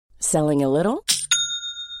Selling a little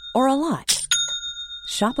or a lot?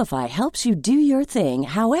 Shopify helps you do your thing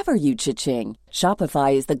however you cha-ching.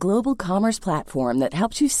 Shopify is the global commerce platform that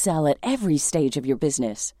helps you sell at every stage of your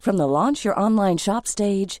business. From the launch your online shop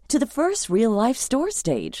stage to the first real-life store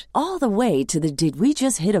stage, all the way to the did we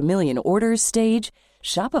just hit a million orders stage.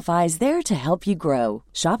 Shopify is there to help you grow.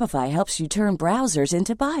 Shopify helps you turn browsers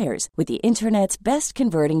into buyers with the internet's best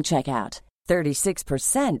converting checkout.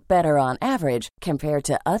 36% better on average compared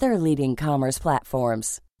to other leading commerce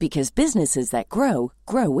platforms. Because businesses that grow,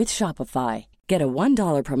 grow with Shopify. Get a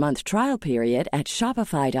 $1 per month trial period at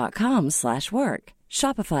shopify.com/work.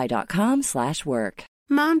 Shopify.com/work.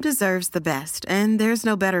 Mom deserves the best, and there's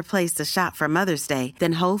no better place to shop for Mother's Day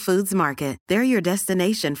than Whole Foods Market. They're your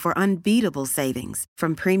destination for unbeatable savings,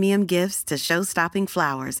 from premium gifts to show-stopping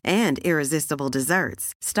flowers and irresistible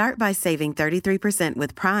desserts. Start by saving 33%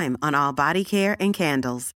 with Prime on all body care and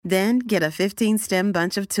candles. Then get a 15-stem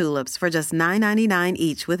bunch of tulips for just $9.99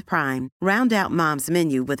 each with Prime. Round out Mom's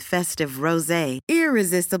menu with festive rosé,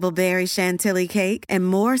 irresistible berry chantilly cake, and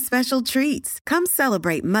more special treats. Come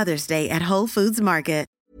celebrate Mother's Day at Whole Foods Market.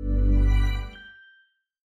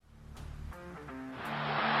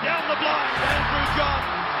 Down the blind, Andrew John.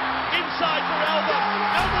 Inside for Albert.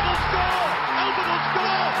 Albert will score. Albert will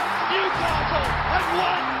score. Newcastle have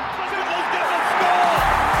won. Sybil's going to score.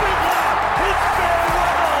 Fiddler. It's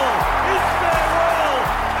farewell. It's farewell.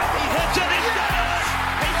 He hits it. He's got it.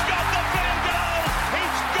 He's got the Bengals.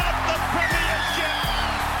 He's got the Premiership.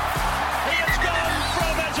 He has gone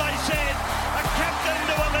from, as I said, a captain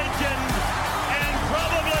to a legend. And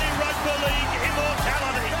probably rugby league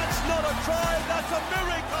immortality. That's not a try. That's a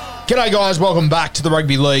miracle. G'day guys, welcome back to the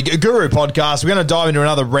Rugby League Guru podcast. We're going to dive into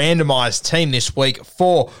another randomised team this week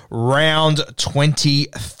for round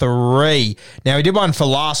 23. Now, we did one for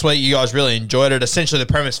last week. You guys really enjoyed it. Essentially, the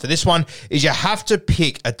premise for this one is you have to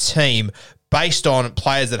pick a team based on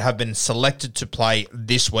players that have been selected to play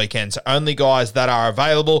this weekend. So only guys that are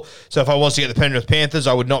available. So if I was to get the Penrith Panthers,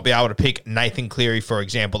 I would not be able to pick Nathan Cleary, for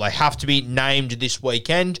example. They have to be named this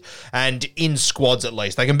weekend and in squads at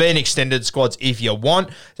least. They can be in extended squads if you want.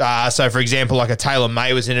 So for example, like a Taylor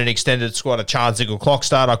May was in an extended squad, a Charles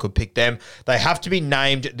Nicholl-Klokstad, I could pick them. They have to be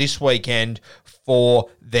named this weekend for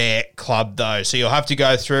their club though. So you'll have to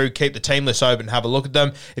go through, keep the team list open, have a look at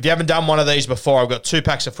them. If you haven't done one of these before, I've got 2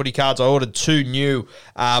 packs of footy cards. I ordered 2 new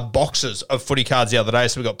boxes of footy cards the other day,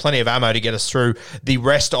 so we've got plenty of ammo to get us through the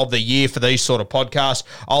rest of the year for these sort of podcasts.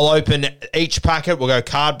 I'll open each packet. We'll go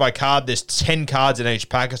card by card. There's 10 cards in each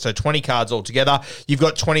packet, so 20 cards altogether. You've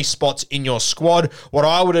got 20 spots in your squad. What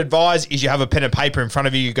I would advise is you have a pen and paper in front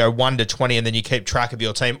of you. You go 1 to 20, and then you keep track of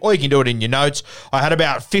your team, or you can do it in your notes. I had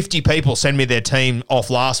about 50 people send me their team off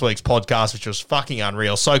last week's podcast, which was fucking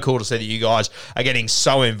unreal. So cool to see that you guys are getting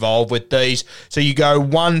so involved with these. So you go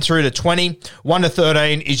 1 through to 20. 1 to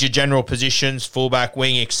 13 is your general positions, fullback,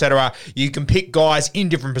 wing, etc. You can pick guys in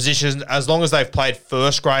different positions as long as they've played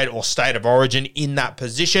first grade or state of origin in that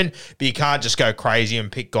position, but you can't just go crazy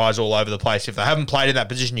and pick guys all over the place. If they haven't played in that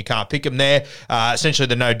position, you can't pick them there. Essentially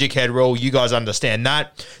the no dickhead rule, you guys understand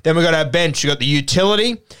that. Then we've got our bench. You've got the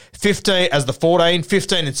utility, 15 as the 14,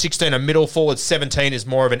 15 and 16 are middle forward, 17 is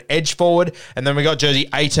more of an edge forward, and then we got jersey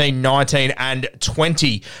 18, 19 and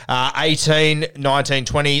 20. 18, 19,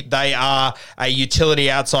 20, they are a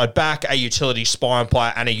utility outside back, a utility spine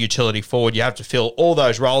player, and a utility forward. You have to fill all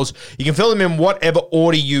those roles. You can fill them in whatever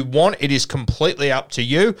order you want. It is completely up to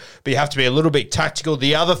you, but you have to be a little bit tactical.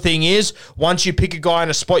 The other thing is, once you pick a guy in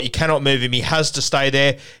a spot, you cannot move him. He has to stay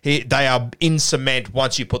there. They are in cement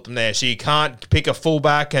once you put them there. So you can't pick a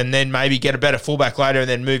fullback and then maybe get a better fullback later and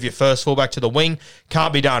then move your first fullback to the wing.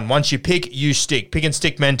 Can't be done. Once you pick, you stick. Pick and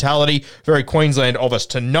stick mentality. Very Queensland of us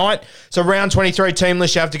tonight. So round 23 team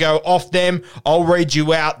list, you have to go off them. I'll read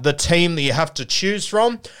you out the team that you have to choose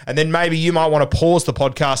from, and then maybe you might want to pause the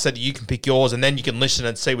podcast so that you can pick yours, and then you can listen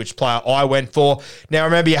and see which player I went for. Now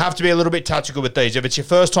remember, you have to be a little bit tactical with these. If it's your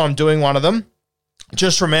first time doing one of them,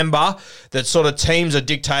 just remember that sort of teams are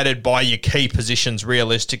dictated by your key positions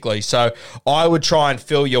realistically. So I would try and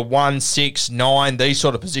fill your 1, 6, 9, these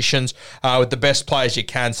sort of positions with the best players you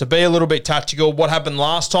can. So be a little bit tactical. What happened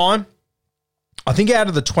last time? I think out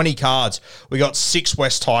of the 20 cards, we got 6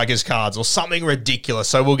 West Tigers cards or something ridiculous.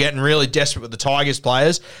 So we're getting really desperate with the Tigers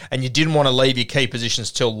players, and you didn't want to leave your key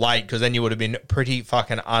positions till late because then you would have been pretty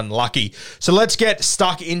fucking unlucky. So let's get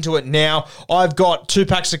stuck into it now. I've got 2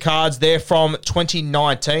 packs of cards. They're from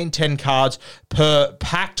 2019, 10 cards per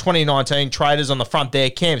pack. 2019 traders on the front there: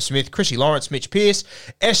 Cam Smith, Chrissy Lawrence, Mitch Pearce,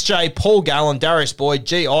 SJ, Paul Gallen, Darius Boyd,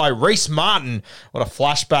 GI, Reece Martin, what a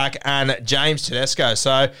flashback, and James Tedesco.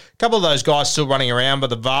 So a couple of those guys still still running around,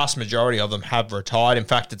 but the vast majority of them have retired. In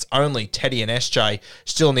fact, it's only Teddy and SJ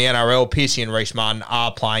still in the NRL. Piercy and Reece Martin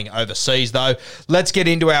are playing overseas, though. Let's get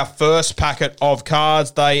into our first packet of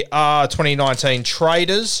cards. They are 2019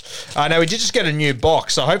 traders. Now, we did just get a new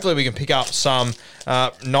box, so hopefully we can pick up some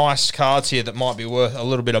nice cards here that might be worth a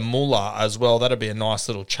little bit of moolah as well. That'd be a nice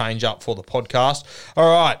little change up for the podcast.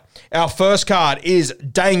 All right, our first card is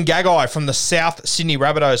Dane Gagai from the South Sydney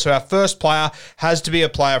Rabbitohs. So our first player has to be a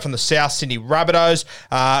player from the South Sydney Rabbitohs.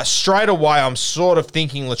 Straight away, I'm sort of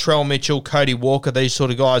thinking Latrell Mitchell, Cody Walker, these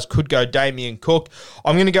sort of guys. Could go Damien Cook.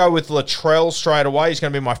 I'm going to go with Latrell straight away. He's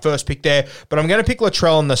going to be my first pick there, but I'm going to pick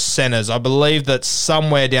Latrell in the centres. I believe that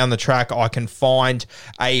somewhere down the track I can find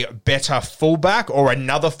a better fullback or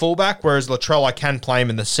another fullback, whereas Latrell, I can play him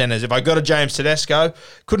in the centres. If I got a James Tedesco,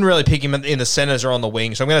 couldn't really pick him in the centres or on the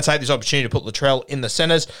wing, so I'm going to take this opportunity to put Latrell in the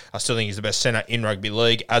centres. I still think he's the best centre in rugby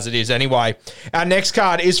league, as it is anyway. Our next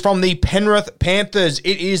card is from the Penrith Panthers.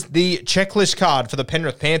 It is the checklist card for the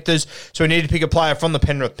Penrith Panthers, so we need to pick a player from the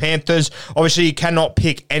Penrith Panthers. Obviously, you cannot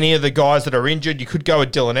pick any of the guys that are injured. You could go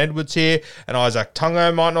with Dylan Edwards here, and Isaac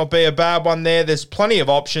Tungo might not be a bad one there. There's plenty of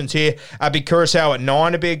options here. Abby Curacao at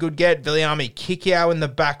 9 would be a good get. Viliami Kikau in the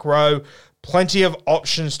back row. Plenty of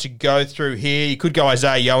options to go through here. You could go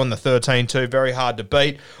Isaiah Yeo in the 13 too. Very hard to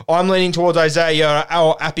beat. I'm leaning towards Isaiah Yeo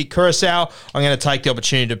or Appy Curacao. I'm going to take the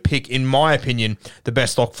opportunity to pick, in my opinion, the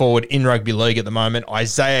best lock forward in rugby league at the moment.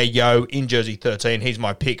 Isaiah Yeo in jersey 13. He's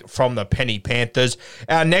my pick from the Penny Panthers.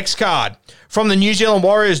 Our next card from the New Zealand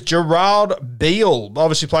Warriors, Gerard Beale.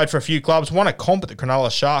 Obviously played for a few clubs. Won a comp at the Cronulla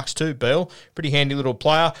Sharks too, Beale. Pretty handy little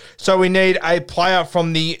player. So we need a player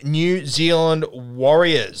from the New Zealand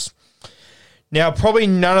Warriors. Now, probably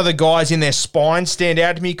none of the guys in their spine stand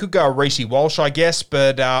out to me. Could go Reece Walsh, I guess,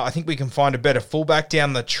 but I think we can find a better fullback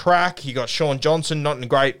down the track. You got Sean Johnson, not in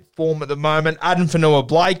great form at the moment. Adam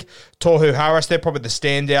Fanua-Blake, Tohu Harris, they're probably the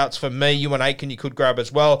standouts for me. Ewan Aitken you could grab as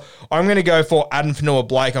well. I'm going to go for Adam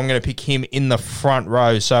Fanua-Blake. I'm going to pick him in the front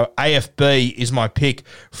row. So AFB is my pick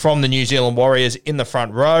from the New Zealand Warriors in the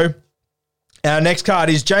front row. Our next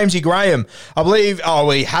card is Jamesy Graham. I believe,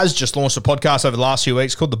 he has just launched a podcast over the last few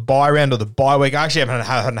weeks called The Bye Round or The Bye Week. I actually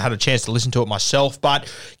haven't had a chance to listen to it myself, but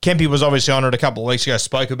Kempy was obviously on it a couple of weeks ago,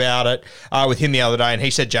 spoke about it with him the other day, and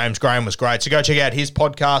he said James Graham was great. So go check out his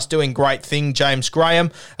podcast, Doing Great Thing, James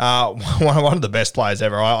Graham. One of the best players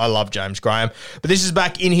ever. I love James Graham. But this is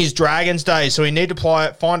back in his Dragons days, so we need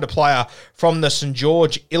to find a player from the St.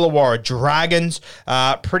 George Illawarra Dragons.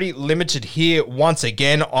 Pretty limited here once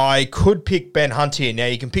again. I could pick Ben Hunt here. Now,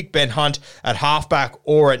 you can pick Ben Hunt at halfback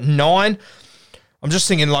or at 9. I'm just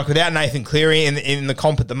thinking, without Nathan Cleary in the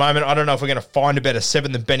comp at the moment, I don't know if we're going to find a better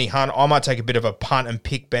 7 than Benny Hunt. I might take a bit of a punt and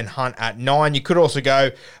pick Ben Hunt at 9. You could also go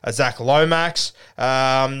a Zach Lomax,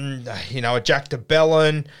 a Jack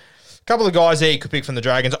DeBellin. Couple of guys there you could pick from the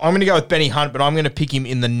Dragons. I'm going to go with Benny Hunt, but I'm going to pick him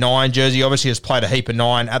in the 9 jersey. Obviously, has played a heap of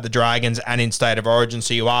 9 at the Dragons and in State of Origin,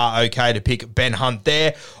 so you are okay to pick Ben Hunt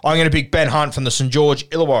there. I'm going to pick Ben Hunt from the St. George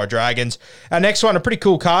Illawarra Dragons. Our next one, a pretty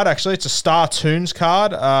cool card, actually. It's a Star Tunes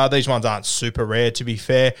card. These ones aren't super rare, to be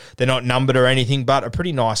fair. They're not numbered or anything, but a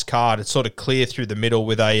pretty nice card. It's sort of clear through the middle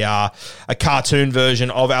with a cartoon version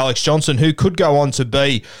of Alex Johnson, who could go on to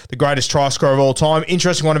be the greatest try scorer of all time.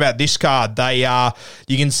 Interesting one about this card.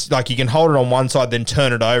 You can hold it on one side, then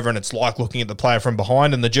turn it over, and it's like looking at the player from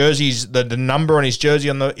behind. And the jerseys, the number on his jersey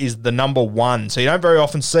is the number 1. So you don't very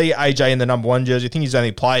often see AJ in the number 1 jersey. I think he's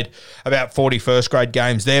only played about 40 first grade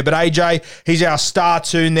games there. But AJ, he's our star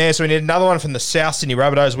tune there. So we need another one from the South Sydney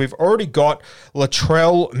Rabbitohs. We've already got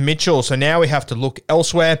Latrell Mitchell. So now we have to look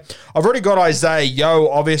elsewhere. I've already got Isaiah Yeo,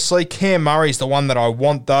 obviously. Cam Murray's the one that I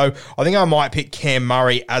want, though. I think I might pick Cam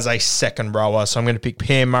Murray as a second rower. So I'm going to pick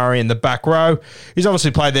Cam Murray in the back row. He's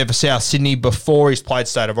obviously played there for South Sydney before he's played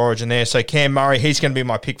State of Origin there. So Cam Murray, he's going to be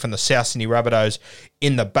my pick from the South Sydney Rabbitohs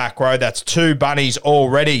in the back row. That's 2 bunnies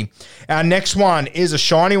already. Our next one is a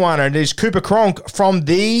shiny one, and it is Cooper Cronk from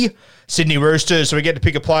the Sydney Roosters. So we get to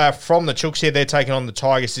pick a player from the Chooks here. They're taking on the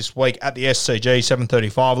Tigers this week at the SCG,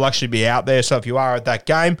 7:35. I'll actually be out there, so if you are at that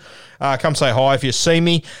game, come say hi if you see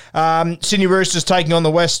me. Sydney Roosters taking on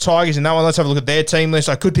the West Tigers in that one. Let's have a look at their team list.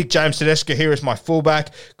 I could pick James Tedesco here as my fullback.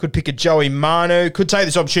 Could pick a Joey Manu. Could take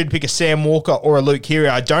this opportunity to pick a Sam Walker or a Luke Keary.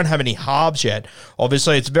 I don't have any halves yet.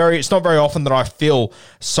 Obviously, it's not very often that I fill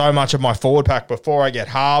so much of my forward pack before I get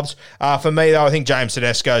halves. For me, though, I think James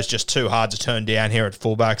Tedesco is just too hard to turn down here at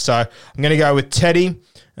fullback. So I'm going to go with Teddy.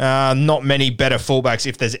 Not many better fullbacks,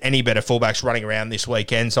 if there's any better fullbacks running around this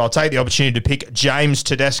weekend. So I'll take the opportunity to pick James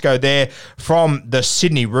Tedesco there from the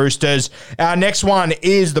Sydney Roosters. Our next one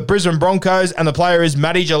is the Brisbane Broncos, and the player is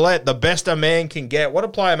Matty Gillette, the best a man can get. What a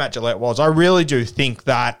player Matt Gillette was. I really do think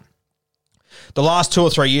that The last 2 or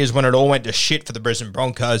 3 years when it all went to shit for the Brisbane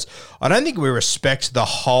Broncos, I don't think we respect the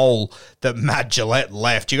hole that Matt Gillett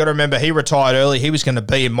left. You got to remember, he retired early. He was going to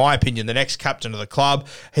be, in my opinion, the next captain of the club.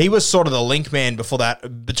 He was sort of the link man before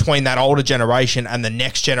that, between that older generation and the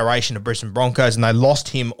next generation of Brisbane Broncos, and they lost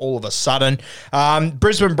him all of a sudden.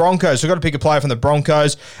 Brisbane Broncos, we've got to pick a player from the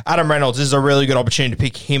Broncos. Adam Reynolds, this is a really good opportunity to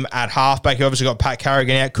pick him at halfback. You obviously got Pat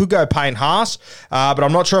Carrigan out. Could go Payne Haas, but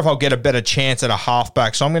I'm not sure if I'll get a better chance at a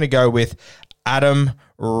halfback, so I'm going to go with Adam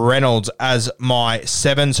Reynolds as my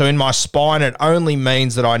 7. So in my spine, it only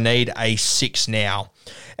means that I need a 6 now.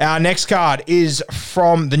 Our next card is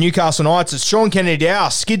from the Newcastle Knights. It's Sean Kennedy-Dow,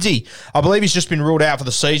 Skidsy. I believe he's just been ruled out for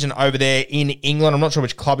the season over there in England. I'm not sure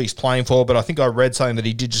which club he's playing for, but I think I read something that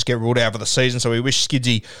he did just get ruled out for the season, so we wish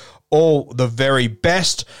Skidsy all the very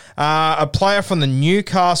best. A player from the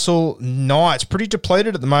Newcastle Knights, pretty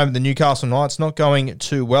depleted at the moment. The Newcastle Knights not going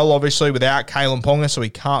too well, obviously, without Kalen Ponga, so we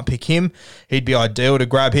can't pick him. He'd be ideal to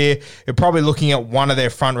grab here. You're probably looking at one of their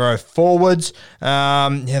front row forwards.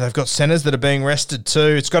 They've got centres that are being rested too.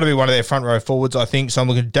 It's got to be one of their front row forwards, I think. So I'm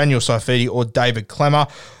looking at Daniel Saifiti or David Clemmer.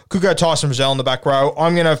 Could go Tyson Frizzell in the back row.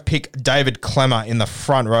 I'm going to pick David Clemmer in the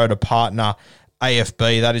front row to partner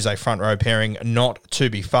AFB. That is a front row pairing not to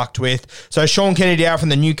be fucked with. So Sean Kennedy-Dow from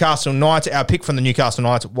the Newcastle Knights. Our pick from the Newcastle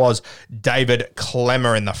Knights was David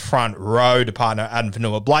Clemmer in the front row to partner Adam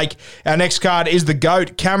Fanua-Blake. Our next card is the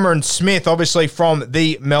GOAT, Cameron Smith, obviously from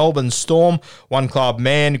the Melbourne Storm. One club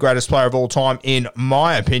man, greatest player of all time in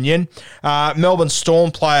my opinion. Melbourne Storm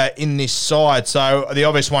player in this side. So the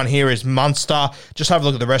obvious one here is Munster. Just have a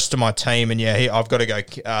look at the rest of my team, and I've got to go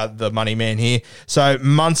the money man here. So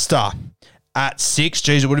Munster at 6.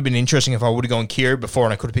 Geez, it would have been interesting if I would have gone Kiri before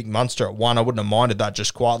and I could have picked Munster at 1. I wouldn't have minded that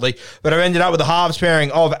just quietly. But I've ended up with the halves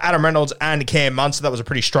pairing of Adam Reynolds and Cam Munster. That was a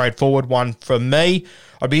pretty straightforward one for me.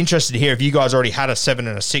 I'd be interested to hear if you guys already had a 7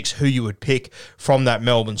 and a 6, who you would pick from that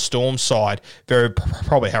Melbourne Storm side.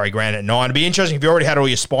 Probably Harry Grant at 9. It'd be interesting if you already had all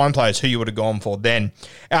your spine players, who you would have gone for then.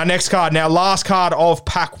 Our next card, now last card of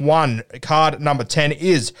pack 1, card number 10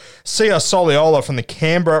 is Sia Soliola from the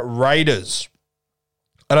Canberra Raiders.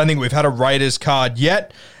 I don't think we've had a Raiders card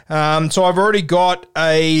yet. So I've already got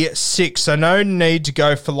a 6, so no need to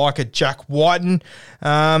go for like a Jack Whiten.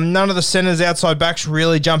 None of the centres outside backs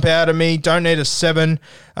really jump out at me. Don't need a 7.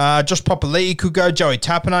 Josh Papali'i could go. Joey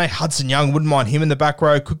Tapine. Hudson Young, wouldn't mind him in the back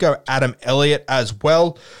row. Could go Adam Elliott as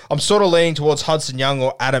well. I'm sort of leaning towards Hudson Young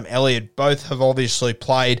or Adam Elliott. Both have obviously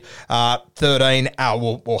played 13.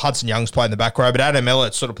 Hudson Young's played in the back row, but Adam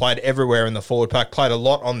Elliott sort of played everywhere in the forward pack. Played a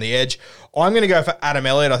lot on the edge. I'm going to go for Adam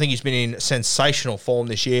Elliott. I think he's been in sensational form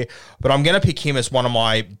this year, but I'm going to pick him as one of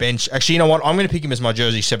my bench. Actually, you know what? I'm going to pick him as my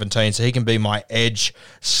jersey 17, so he can be my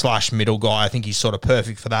edge/middle guy. I think he's sort of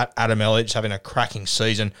perfect for that. Adam Elliott's having a cracking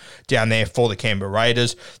season down there for the Canberra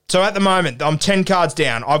Raiders. So at the moment, I'm 10 cards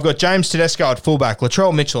down. I've got James Tedesco at fullback,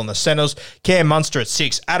 Latrell Mitchell in the centres, Cam Munster at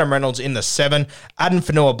 6, Adam Reynolds in the 7, Adam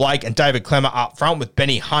Fanua-Blake and David Clemmer up front with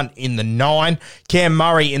Benny Hunt in the 9, Cam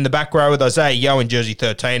Murray in the back row with Isaiah Yeo in jersey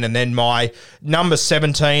 13, and then my number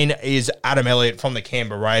 17 is Adam Elliott from the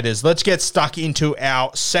Canberra Raiders. Let's get stuck into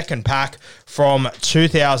our second pack from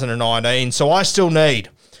 2019. So I still need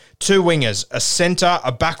 2 wingers, a centre,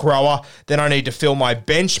 a back rower. Then I need to fill my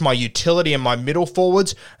bench, my utility, and my middle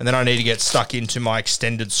forwards. And then I need to get stuck into my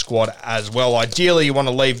extended squad as well. Ideally, you want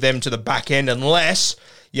to leave them to the back end unless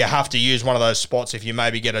you have to use one of those spots if you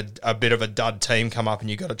maybe get a bit of a dud team come up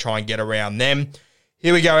and you've got to try and get around them.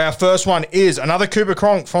 Here we go. Our first one is another Cooper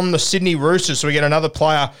Cronk from the Sydney Roosters. So we get another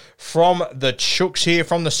player from the Chooks here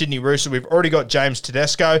from the Sydney Roosters. We've already got James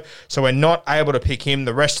Tedesco, so we're not able to pick him.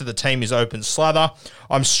 The rest of the team is open slather.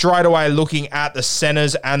 I'm straight away looking at the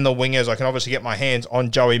centres and the wingers. I can obviously get my hands on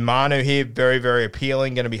Joey Manu here. Very, very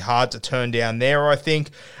appealing. Going to be hard to turn down there, I think.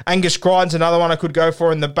 Angus Crichton's another one I could go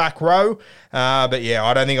for in the back row. But yeah,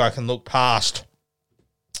 I don't think I can look past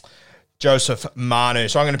Joseph Manu.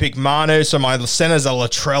 So I'm going to pick Manu. So my centers are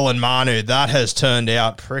Latrell and Manu. That has turned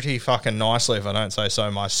out pretty fucking nicely, if I don't say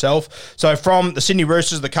so myself. So from the Sydney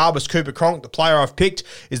Roosters, the card was Cooper Cronk. The player I've picked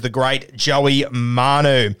is the great Joey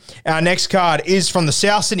Manu. Our next card is from the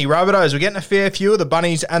South Sydney Rabbitohs. We're getting a fair few of the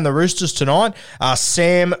Bunnies and the Roosters tonight.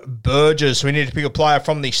 Sam Burgess. So we need to pick a player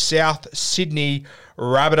from the South Sydney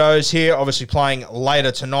Rabbitohs here, obviously playing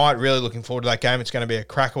later tonight. Really looking forward to that game. It's going to be a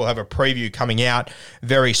cracker. We'll have a preview coming out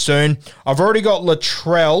very soon. I've already got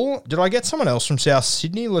Latrell. Did I get someone else from South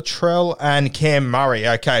Sydney? Latrell and Cam Murray.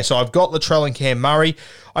 Okay, so I've got Latrell and Cam Murray.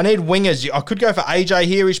 I need wingers. I could go for AJ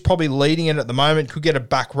here. He's probably leading it at the moment. Could get a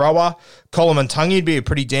back rower. Coleman Tungy would be a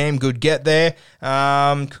pretty damn good get there.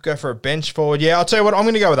 Could go for a bench forward. Yeah, I'll tell you what, I'm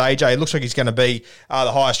going to go with AJ. It looks like he's going to be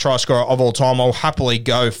the highest try scorer of all time. I'll happily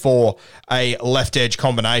go for a left edge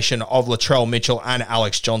combination of Latrell Mitchell and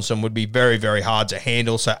Alex Johnson. Would be very, very hard to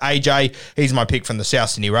handle. So AJ, he's my pick from the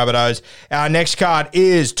South Sydney Rabbitohs. Our next card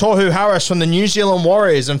is Tohu Harris from the New Zealand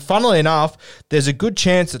Warriors. And funnily enough, there's a good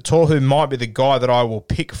chance that Tohu might be the guy that I will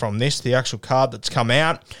pick from this, the actual card that's come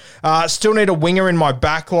out. Still need a winger in my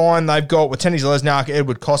back line. They've got Watene Zelezniak,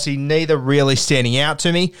 Edward Kossie, neither really standing out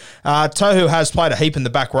to me. Tohu has played a heap in the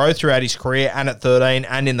back row throughout his career and at 13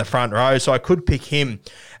 and in the front row, so I could pick him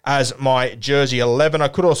as my jersey 11. I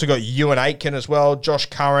could also go Ewan Aitken as well, Josh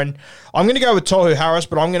Curran. I'm going to go with Tohu Harris,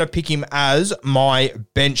 but I'm going to pick him as my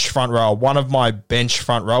bench front rower, one of my bench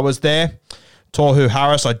front rowers there. Tohu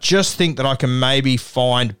Harris, I just think that I can maybe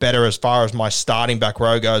find better as far as my starting back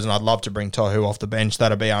row goes, and I'd love to bring Tohu off the bench.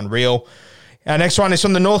 That'd be unreal. Our next one is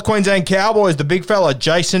from the North Queensland Cowboys, the big fella,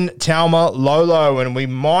 Jason Taumalolo, and we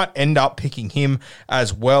might end up picking him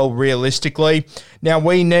as well, realistically. Now,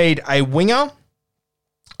 we need a winger,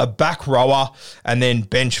 a back rower, and then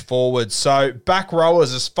bench forward. So back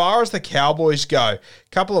rowers, as far as the Cowboys go,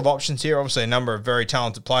 couple of options here. Obviously, a number of very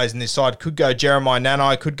talented players in this side. Could go Jeremiah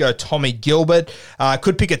Nanai, could go Tommy Gilbert,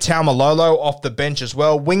 could pick a Taumalolo off the bench as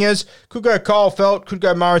well. Wingers, could go Kyle Felt, could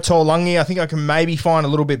go Murray Taulagi. I think I can maybe find a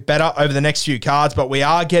little bit better over the next few cards, but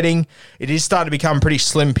it is starting to become pretty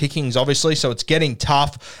slim pickings, obviously, so it's getting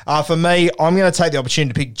tough. For me, I'm going to take the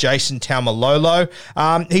opportunity to pick Jason Taumalolo.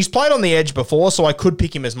 He's played on the edge before, so I could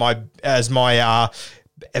pick him as my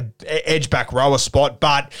edge back rower spot,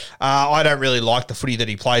 but I don't really like the footy that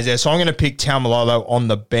he plays there. So I'm going to pick Taumalolo on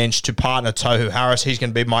the bench to partner Tohu Harris. He's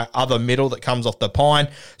going to be my other middle that comes off the pine.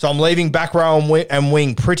 So I'm leaving back row and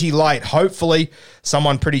wing pretty late. Hopefully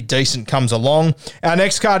someone pretty decent comes along. Our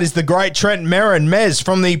next card is the great Trent Merrin, Mez,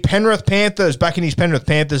 from the Penrith Panthers, back in his Penrith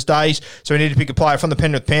Panthers days. So we need to pick a player from the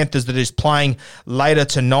Penrith Panthers that is playing later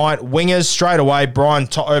tonight. Wingers, straight away, Brian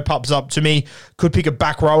To'o pops up to me. Could pick a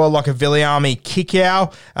back rower like a Viliami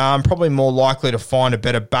Kikau. Probably more likely to find a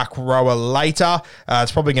better back rower later.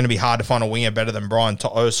 It's probably going to be hard to find a winger better than Brian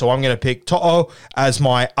To'o, so I'm going to pick To'o as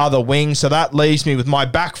my other wing. So that leaves me with my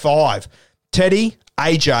back five. Teddy,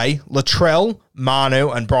 AJ, Latrell, Manu,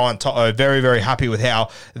 and Brian To'o. Very, very happy with how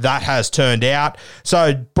that has turned out.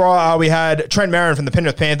 So we had Trent Merrin from the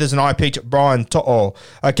Penrith Panthers, and I picked Brian To'o.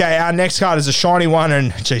 Okay, our next card is a shiny one,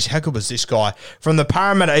 and geez, how good was this guy? From the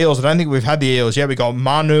Parramatta Eels, I don't think we've had the Eels yet. We got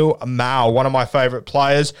Manu Mao, one of my favourite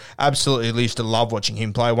players. Absolutely used to love watching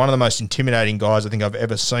him play. One of the most intimidating guys I think I've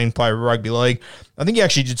ever seen play rugby league. I think he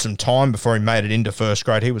actually did some time before he made it into first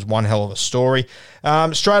grade. He was one hell of a story.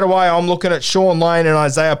 Straight away, I'm looking at Sean Lane and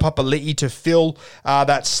Isaiah Papali'i to fill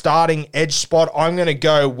that starting edge spot. I'm going to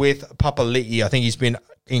go with Papali'i. I think he's been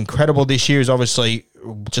incredible this year. He's obviously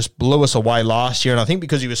just blew us away last year, and I think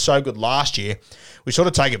because he was so good last year, we sort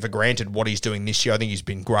of take it for granted what he's doing this year. I think he's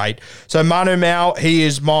been great. So Manu Mao,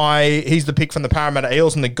 he's the pick from the Parramatta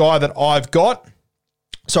Eels, and the guy that I've got,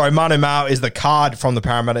 Manu Mao is the card from the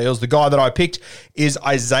Parramatta Eels. The guy that I picked is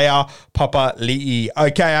Isaiah Papali'i.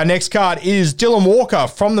 Okay, our next card is Dylan Walker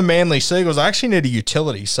from the Manly Seagulls. I actually need a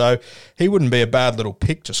utility, so he wouldn't be a bad little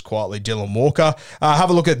pick, just quietly, Dylan Walker. Have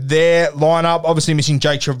a look at their lineup. Obviously missing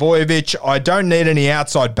Jake Trbojevic. I don't need any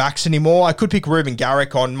outside backs anymore. I could pick Ruben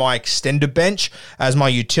Garrick on my extended bench as my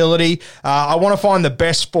utility. I want to find the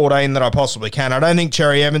best 14 that I possibly can. I don't think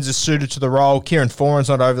Cherry Evans is suited to the role. Kieran Foran's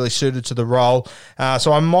not overly suited to the role.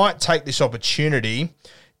 So I might take this opportunity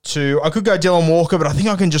I could go Dylan Walker, but I think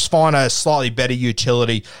I can just find a slightly better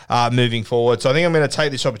utility moving forward. So I think I'm going to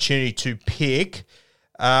take this opportunity to pick.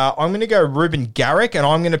 I'm going to go Ruben Garrick, and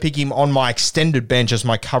I'm going to pick him on my extended bench as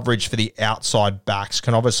my coverage for the outside backs.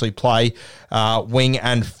 Can obviously play wing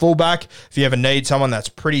and fullback. If you ever need someone that's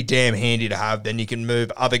pretty damn handy to have, then you can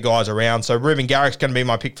move other guys around. So Ruben Garrick's going to be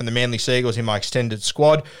my pick from the Manly Seagulls in my extended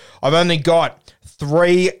squad. I've only got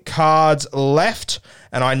 3 cards left,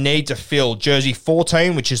 and I need to fill jersey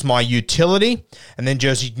 14, which is my utility, and then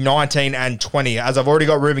jersey 19 and 20. As I've already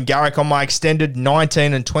got Ruben Garrick on my extended,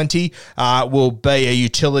 19 and 20 will be a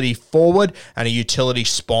utility forward and a utility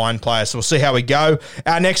spine player. So we'll see how we go.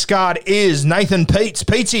 Our next card is Nathan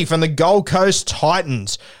Peatsy from the Gold Coast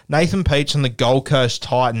Titans. Nathan Peats from the Gold Coast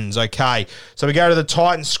Titans. Okay, so we go to the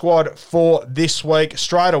Titans squad for this week.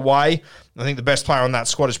 Straight away, I think the best player on that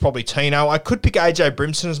squad is probably Tino. I could pick AJ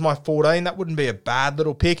Brimson as my 14. That wouldn't be a bad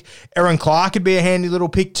little pick. Aaron Clark could be a handy little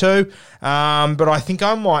pick too. But I think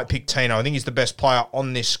I might pick Tino. I think he's the best player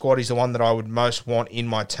on this squad. He's the one that I would most want in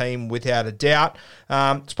my team without a doubt.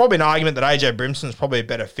 It's probably an argument that AJ Brimson is probably a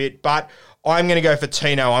better fit, but I'm going to go for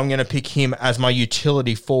Tino. I'm going to pick him as my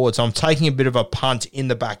utility forward. So I'm taking a bit of a punt in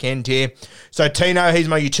the back end here. So Tino, he's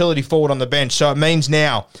my utility forward on the bench. So it means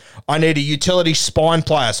now I need a utility spine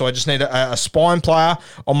player. So I just need a spine player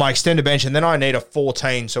on my extended bench, and then I need a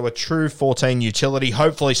 14. So a true 14 utility.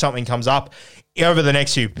 Hopefully something comes up over the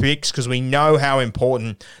next few picks because we know how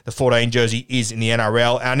important the 14 jersey is in the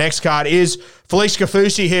NRL. Our next card is Felice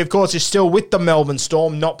Kaufusi. He, of course, is still with the Melbourne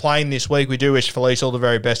Storm, not playing this week. We do wish Felice all the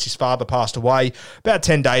very best. His father passed away about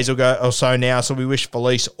 10 days ago or so now, so we wish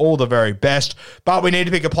Felice all the very best. But we need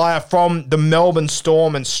to pick a player from the Melbourne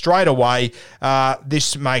Storm, and straight away,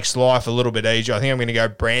 this makes life a little bit easier. I think I'm going to go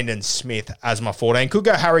Brandon Smith as my 14. Could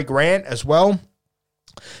go Harry Grant as well.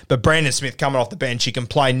 But Brandon Smith coming off the bench, he can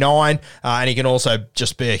play 9, and he can also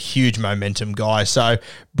just be a huge momentum guy. So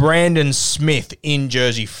Brandon Smith in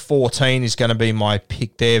jersey 14 is going to be my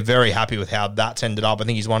pick there. Very happy with how that's ended up. I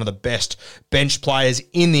think he's one of the best bench players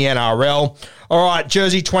in the NRL. All right,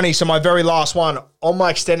 jersey 20, so my very last one. On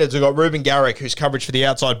my extendeds, we've got Ruben Garrick, who's coverage for the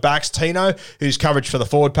outside backs. Tino, who's coverage for the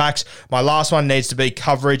forward packs. My last one needs to be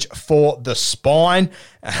coverage for the spine.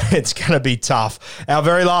 It's going to be tough. Our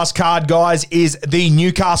very last card, guys, is the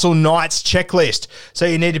Newcastle Knights checklist. So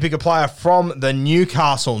you need to pick a player from the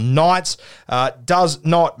Newcastle Knights. Does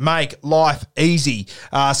not make life easy.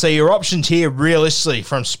 So your options here, realistically,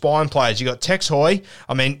 from spine players, you got Tex Hoy.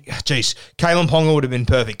 I mean, geez, Kalen Ponga would have been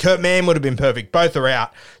perfect. Kurt Mann would have been perfect. Both are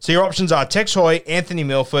out. So your options are Tex Hoy, Anthony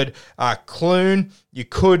Milford, Clune. You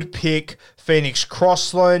could pick Phoenix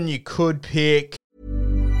Crossland. You could pick...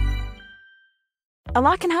 A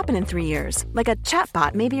lot can happen in 3 years, like a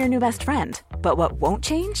chatbot may be your new best friend. But what won't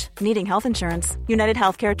change? Needing health insurance. United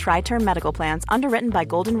Healthcare Tri-Term Medical Plans, underwritten by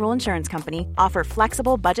Golden Rule Insurance Company, offer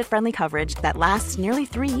flexible, budget-friendly coverage that lasts nearly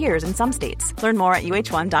 3 years in some states. Learn more at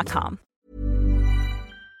uh1.com.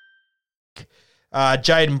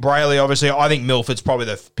 Jaden Brayley, obviously, I think Milford's probably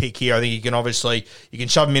the pick here. I think you can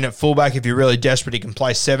shove him in at fullback if you're really desperate. He can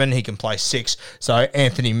play 7, he can play 6. So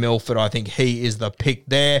Anthony Milford, I think he is the pick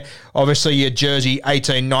there. Obviously, your jersey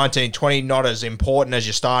 18, 19, 20, not as important as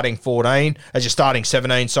your starting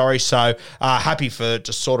 17, sorry. So happy for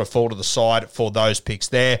just sort of fall to the side for those picks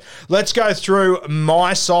there. Let's go through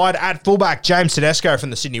my side. At fullback, James Tedesco from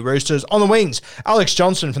the Sydney Roosters. On the wings, Alex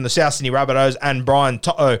Johnson from the South Sydney Rabbitohs and Brian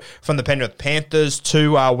To'o from the Penrith Panthers.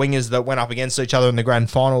 Two wingers that went up against each other in the grand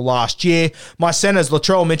final last year. My centres,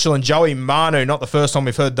 Latrell Mitchell and Joey Manu. Not the first time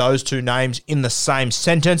we've heard those two names in the same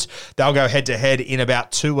sentence. They'll go head-to-head in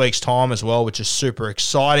about 2 weeks' time as well, which is super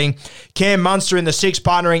exciting. Cam Munster in the 6,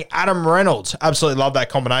 partnering Adam Reynolds. Absolutely love that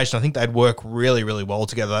combination. I think they'd work really, really well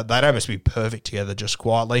together. They'd almost be perfect together, just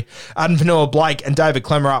quietly. Adam Fanua-Blake and David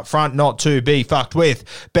Klemmer up front, not to be fucked with.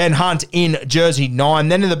 Ben Hunt in jersey 9.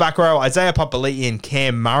 Then in the back row, Isaiah Papali'i and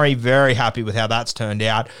Cam Murray. Very happy with how that's turned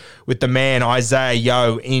out with the man Isaiah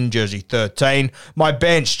Yeo in jersey 13. My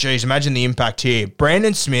bench, geez, imagine the impact here.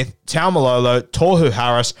 Brandon Smith, Taumalolo, Tohu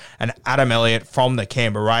Harris, and Adam Elliott from the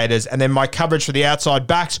Canberra Raiders. And then my coverage for the outside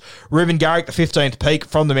backs, Ruben Garrick, the 15th peak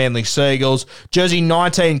from the Manly Seagulls. Jersey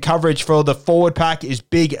 19 coverage for the forward pack is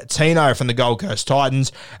Big Tino from the Gold Coast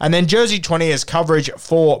Titans. And then jersey 20 as coverage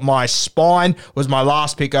for my spine was my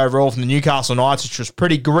last pick overall from the Newcastle Knights, which was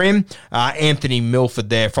pretty grim. Anthony Milford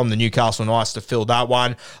there from the Newcastle Knights to fill that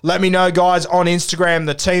one. Let me know, guys, on Instagram,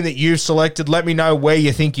 the team that you've selected. Let me know where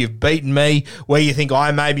you think you've beaten me, where you think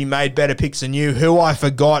I maybe made better picks than you, who I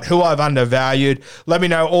forgot, who I've undervalued. Let me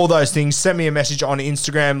know all those things. Send me a message on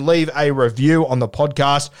Instagram. Leave a review on the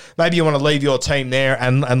podcast. Maybe you want to leave your team there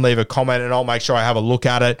and leave a comment, and I'll make sure I have a look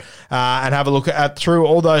at it and have a look at through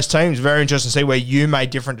all those teams. Very interesting to see where you made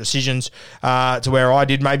different decisions to where I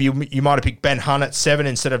did. Maybe you might have picked Ben Hunt at 7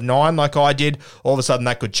 instead of 9 like I did. All of a sudden,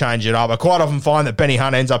 that could change it up. I quite often find that Benny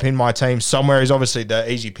Hunt ends up in my team somewhere. He's obviously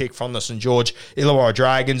the easy pick from the St. George Illawarra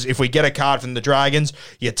Dragons. If we get a card from the Dragons,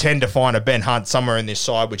 you tend to find a Ben Hunt somewhere in this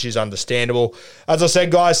side, which is understandable. As I said,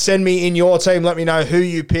 guys, send me in your team. Let me know who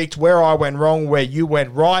you picked, where I went wrong, where you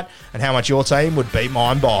went right, and how much your team would beat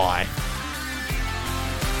mine by.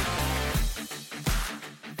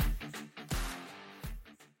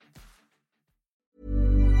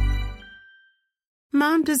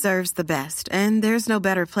 Mom deserves the best, and there's no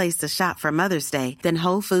better place to shop for Mother's Day than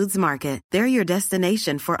Whole Foods Market. They're your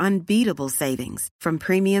destination for unbeatable savings, from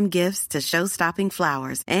premium gifts to show-stopping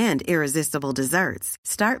flowers and irresistible desserts.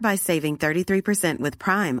 Start by saving 33% with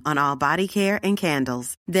Prime on all body care and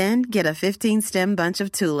candles. Then get a 15-stem bunch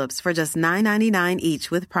of tulips for just $9.99 each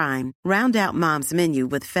with Prime. Round out Mom's menu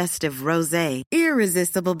with festive rosé,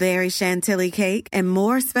 irresistible berry chantilly cake, and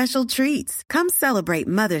more special treats. Come celebrate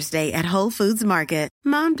Mother's Day at Whole Foods Market.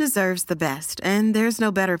 Mom deserves the best, and there's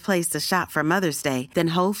no better place to shop for Mother's Day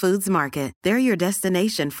than Whole Foods Market. They're your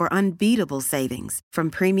destination for unbeatable savings, from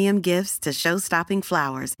premium gifts to show-stopping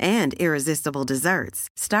flowers and irresistible desserts.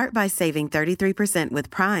 Start by saving 33% with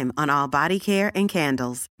Prime on all body care and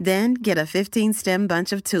candles. Then get a 15-stem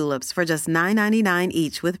bunch of tulips for just $9.99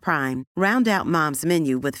 each with Prime. Round out Mom's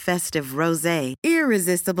menu with festive rosé,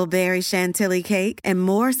 irresistible berry chantilly cake, and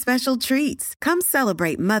more special treats. Come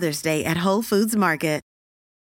celebrate Mother's Day at Whole Foods Market.